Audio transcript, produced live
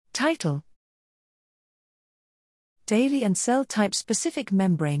Title: Daily and cell-type specific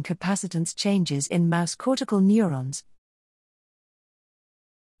membrane capacitance changes in mouse cortical neurons.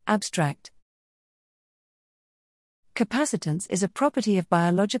 Abstract: Capacitance is a property of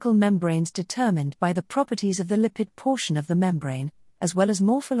biological membranes determined by the properties of the lipid portion of the membrane, as well as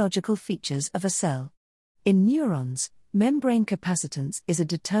morphological features of a cell. In neurons, membrane capacitance is a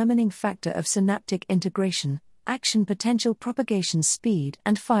determining factor of synaptic integration, action potential, propagation speed,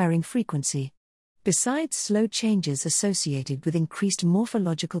 and firing frequency. Besides slow changes associated with increased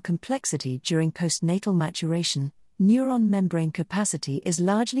morphological complexity during postnatal maturation, neuron membrane capacity is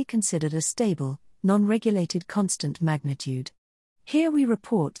largely considered a stable, non-regulated constant magnitude. Here we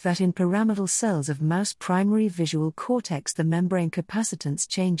report that in pyramidal cells of mouse primary visual cortex the membrane capacitance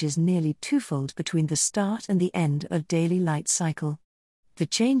changes nearly twofold between the start and the end of daily light cycle. The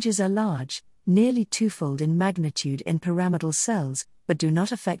changes are large, nearly twofold in magnitude in pyramidal cells, but do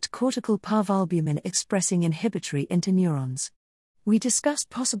not affect cortical parvalbumin expressing inhibitory interneurons. We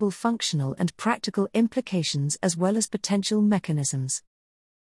discussed possible functional and practical implications as well as potential mechanisms.